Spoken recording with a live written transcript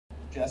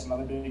Jess,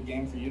 another big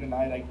game for you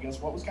tonight. I guess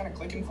what was kind of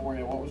clicking for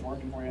you? What was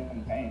working for you in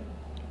the paint?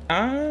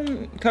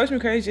 Coach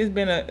McCray's just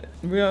been a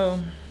real.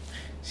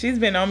 She's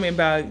been on me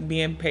about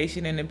being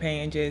patient in the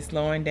paint, just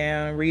slowing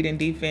down, reading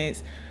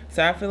defense.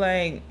 So I feel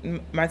like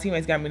my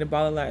teammates got me the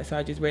ball a lot, so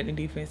I just read the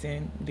defense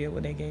and did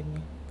what they gave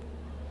me.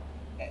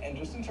 And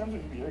just in terms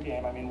of your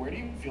game, I mean, where do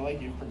you feel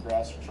like you've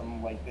progressed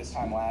from like this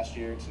time last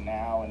year to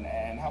now,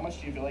 and how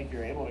much do you feel like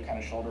you're able to kind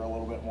of shoulder a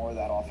little bit more of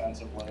that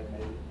offensive load,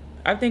 maybe?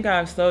 I think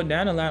I've slowed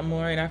down a lot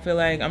more, and I feel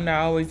like I'm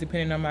not always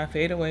depending on my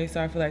fadeaway,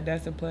 so I feel like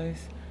that's a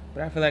plus.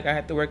 But I feel like I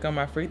have to work on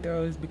my free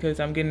throws because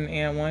I'm getting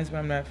and ones, but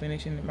I'm not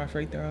finishing my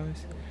free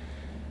throws.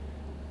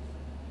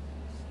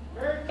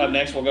 Up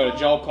next, we'll go to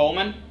Joel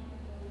Coleman.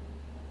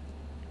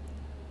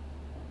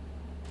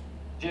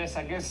 Jess,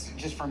 I guess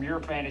just from your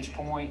vantage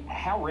point,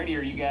 how ready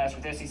are you guys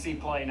with SEC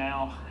play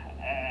now?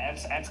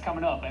 That's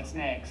coming up. That's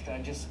next.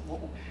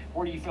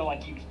 Where do you feel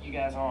like you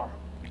guys are?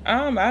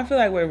 I feel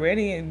like we're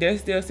ready. There's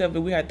still stuff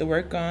that we have to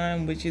work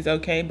on, which is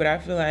okay, but I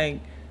feel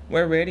like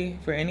we're ready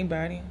for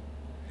anybody.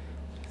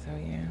 So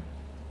yeah.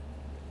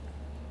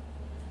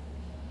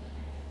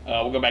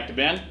 We'll go back to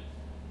Ben.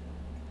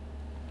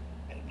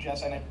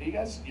 Jess, I know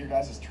your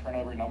guys'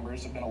 turnover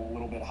numbers have been a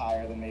little bit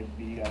higher than maybe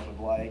you guys would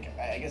like.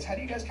 I guess how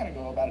do you guys kind of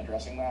go about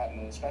addressing that,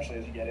 and especially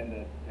as you get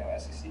into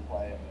SEC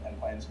play and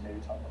playing some maybe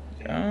tougher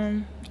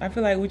teams? I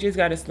feel like we just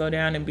got to slow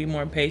down and be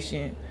more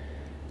patient.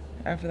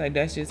 I feel like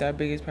that's just our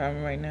biggest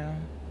problem right now.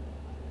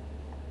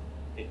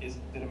 Is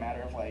it a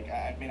matter of like,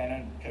 I mean, I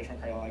know Coach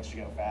McCray likes to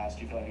go fast.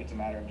 Do you feel like it's a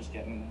matter of just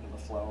getting into the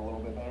flow a little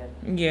bit better?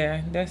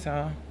 Yeah, that's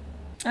all.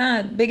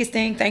 Biggest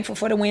thing, thankful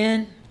for the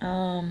win.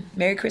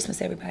 Merry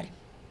Christmas, everybody.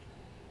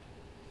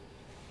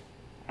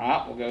 All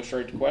right, we'll go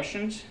straight to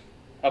questions.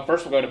 Up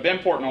first, we'll go to Ben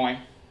Portnoy.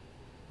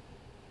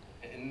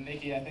 And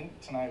Nikki, I think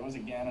tonight was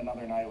again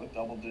another night with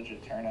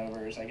double-digit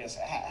turnovers. I guess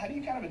how do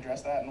you kind of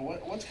address that, and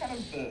what's kind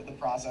of the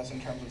process in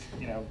terms of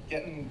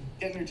getting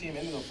your team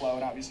into the flow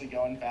and obviously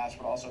going fast,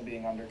 but also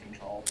being under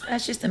control?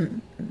 That's just a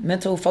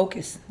mental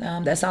focus.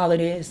 That's all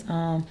it is.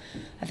 I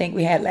think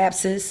we had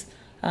lapses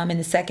in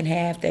the second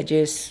half that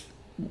just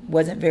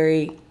wasn't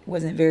very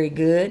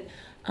good.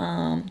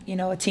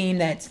 A team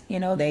that's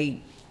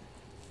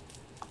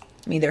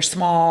they're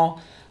small,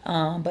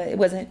 but it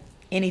wasn't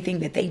anything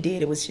that they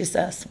did. It was just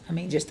us. I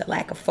mean, just a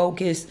lack of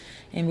focus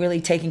and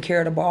really taking care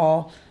of the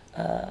ball.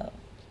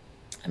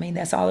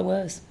 That's all it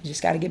was. You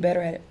just got to get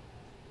better at it.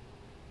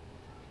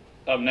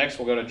 Up next,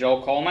 we'll go to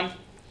Joel Coleman.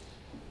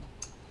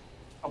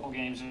 Couple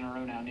games in a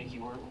row now, Nikki,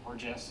 where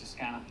Jess just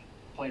kind of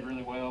played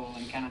really well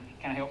and kind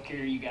of helped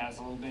carry you guys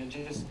a little bit.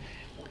 Just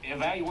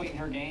evaluating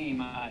her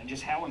game,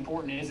 just how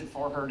important is it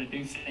for her to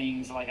do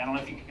things like, I don't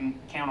know if you can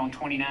count on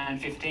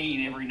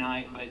 29-15 every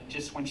night, but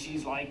just when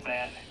she's like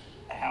that,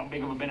 how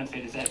big of a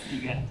benefit is that for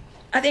you guys?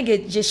 I think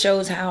it just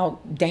shows how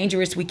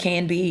dangerous we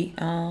can be.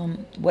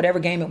 Whatever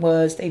game it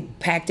was, they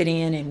packed it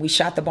in, and we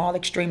shot the ball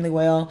extremely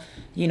well,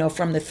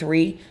 from the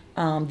three.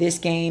 This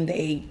game,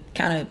 they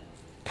kind of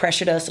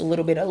pressured us a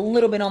little bit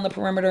on the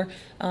perimeter.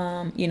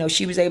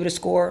 She was able to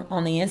score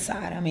on the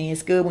inside. I mean,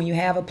 it's good when you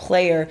have a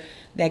player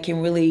that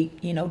can really,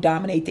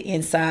 dominate the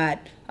inside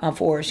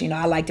for us.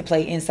 I like to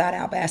play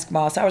inside-out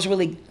basketball. So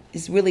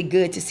it's really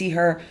good to see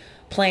her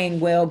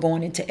playing well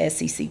going into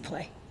SEC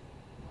play.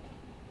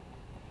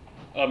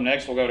 Up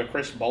next, we'll go to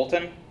Chris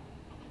Bolton.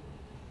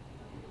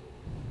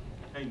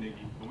 Hey, Nikki,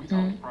 when we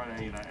talked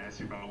Friday and I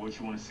asked you about what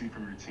you want to see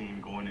from your team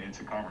going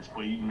into conference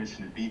play, you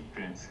mentioned the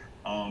defense.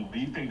 Do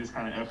you think this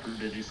kind of effort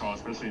that you saw,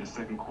 especially in the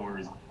second quarter,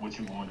 is what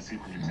you want to see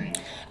from your team?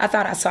 I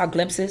thought I saw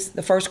glimpses.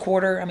 The first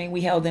quarter, we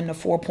held them to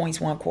 4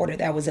 points one quarter.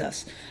 That was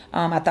us.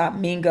 I thought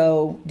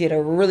Mingo did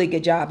a really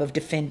good job of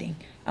defending,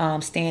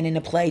 staying in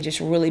the play,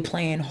 just really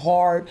playing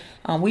hard.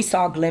 We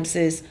saw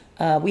glimpses.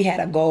 We had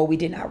a goal. We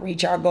did not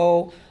reach our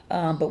goal.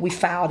 But we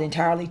fouled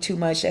entirely too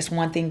much. That's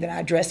one thing that I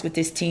addressed with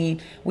this team.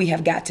 We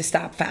have got to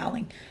stop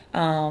fouling.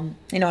 And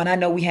I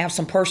know we have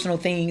some personal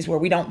things where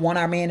we don't want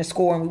our man to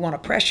score and we want to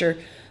pressure,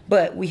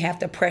 but we have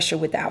to pressure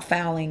without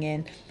fouling.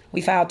 And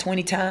we fouled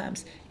 20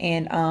 times.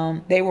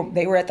 And they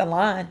were at the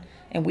line,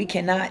 and we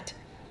cannot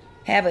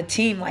have a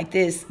team like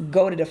this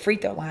go to the free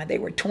throw line. They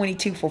were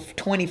 22 for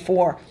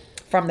 24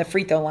 from the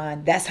free throw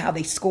line. That's how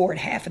they scored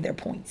half of their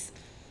points.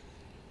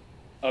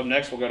 Up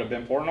next, we'll go to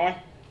Ben Portnoy.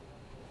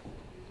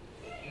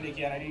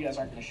 Nikki, I know you guys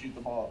aren't going to shoot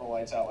the ball at the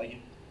lights out like you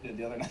did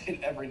the other night,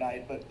 every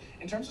night, but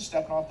in terms of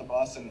stepping off the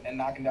bus and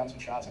knocking down some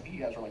shots, I think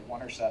you guys were like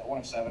 1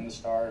 of 7 to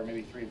start, or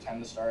maybe 3 of 10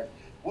 to start.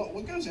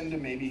 What goes into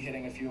maybe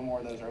hitting a few more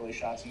of those early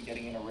shots and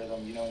getting in a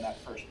rhythm, in that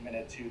first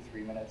minute,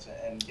 2-3 minutes,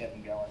 and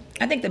getting going?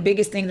 I think the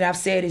biggest thing that I've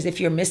said is if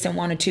you're missing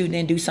 1 or 2,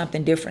 then do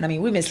something different.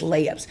 We missed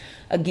layups.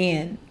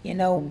 Again,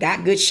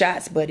 got good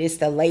shots, but it's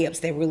the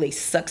layups that really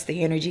sucks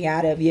the energy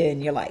out of you,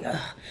 and you're like,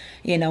 ugh.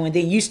 And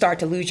then you start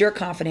to lose your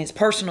confidence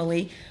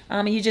personally.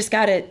 You just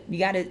gotta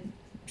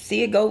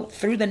see it go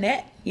through the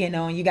net,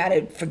 and you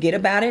gotta forget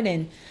about it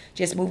and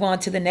just move on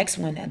to the next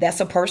one. That's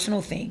a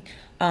personal thing.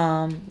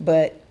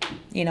 But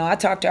I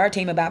talked to our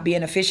team about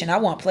being efficient. I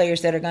want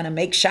players that are gonna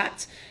make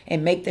shots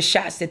and make the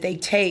shots that they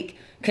take,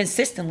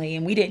 consistently,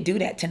 and we didn't do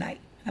that tonight.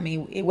 I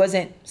mean, it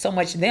wasn't so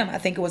much them. I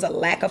think it was a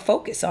lack of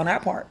focus on our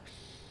part.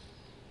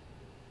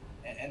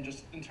 And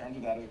just in terms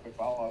of that, as a quick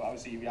follow-up,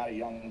 obviously you've got a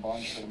young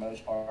bunch for the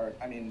most part.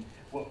 I mean,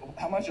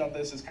 how much of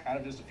this is kind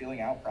of just a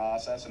feeling out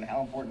process, and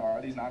how important are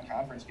these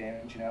non-conference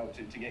games,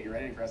 to get you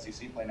ready for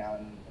SEC play now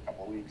in a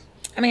couple of weeks?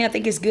 I mean, I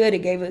think it's good. It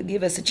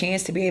give us a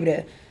chance to be able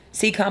to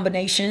see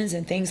combinations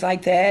and things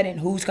like that, and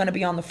who's going to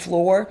be on the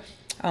floor,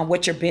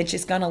 what your bench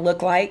is going to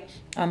look like.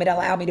 It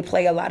allowed me to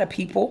play a lot of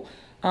people,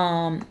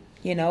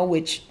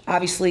 which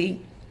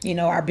obviously,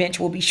 our bench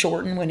will be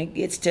shortened when it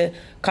gets to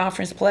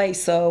conference play.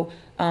 So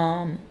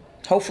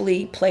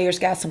hopefully players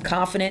got some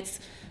confidence,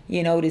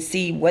 to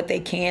see what they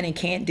can and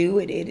can't do.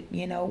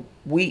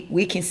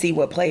 We can see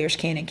what players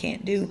can and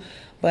can't do.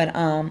 But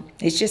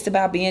it's just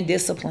about being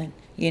disciplined.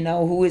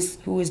 Who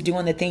is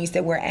doing the things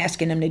that we're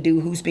asking them to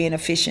do, who's being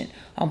efficient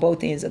on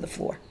both ends of the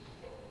floor.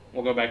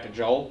 We'll go back to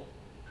Joel.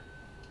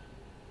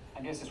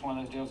 I guess it's one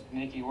of those deals,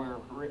 Nikki, where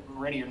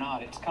ready or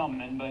not, it's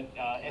coming. But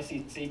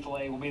SEC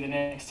play will be the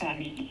next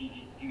time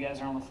you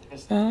guys are on the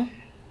list.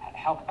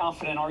 How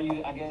confident are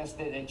you, I guess,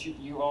 that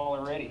you all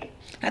are ready?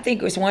 I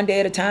think it's one day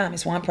at a time.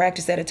 It's one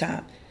practice at a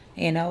time.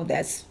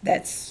 That's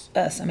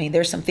us. I mean,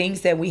 there's some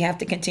things that we have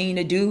to continue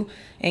to do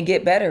and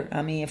get better.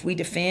 I mean, if we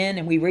defend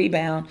and we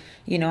rebound,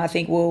 I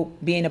think we'll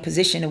be in a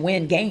position to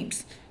win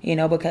games,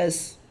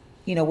 because,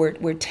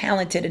 we're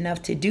talented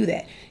enough to do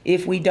that.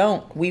 If we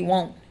don't, we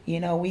won't.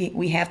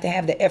 We have to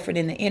have the effort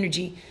and the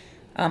energy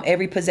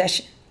every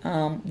possession.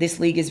 This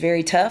league is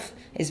very tough.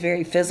 It's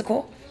very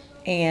physical.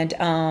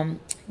 And,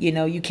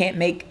 you can't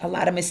make a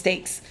lot of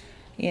mistakes.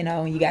 You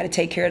got to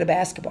take care of the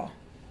basketball.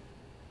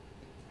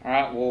 All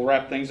right, we'll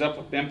wrap things up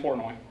with Ben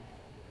Portnoy.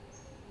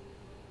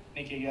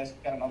 Nikki, you guys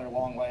got another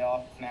long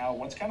layoff now.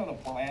 What's kind of the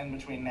plan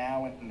between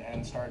now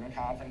and starting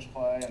conference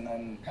play? And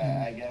then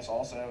I guess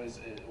also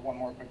is one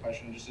more quick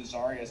question, just is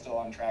Zaria still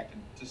on track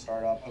to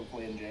start up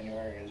hopefully in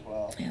January as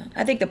well? Yeah,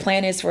 I think the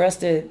plan is for us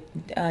to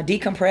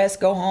decompress,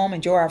 go home,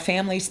 enjoy our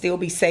families, still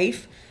be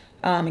safe,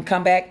 and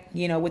come back,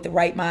 with the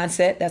right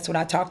mindset. That's what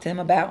I talked to them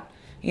about,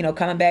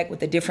 coming back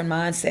with a different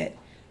mindset,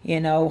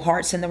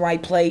 heart's in the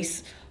right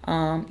place,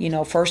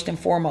 first and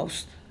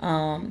foremost,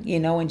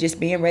 and just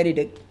being ready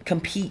to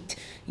compete,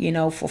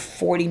 for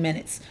 40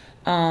 minutes,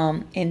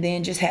 and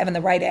then just having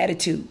the right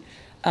attitude.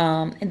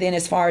 And then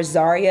as far as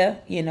Zaria,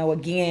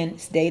 again,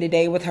 it's day to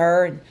day with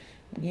her. And,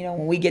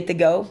 when we get to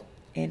go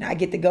and I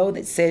get to go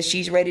that says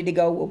she's ready to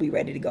go, we'll be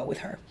ready to go with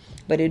her.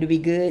 But it'll be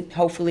good,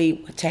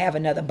 hopefully, to have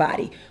another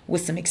body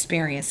with some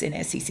experience in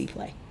SEC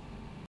play.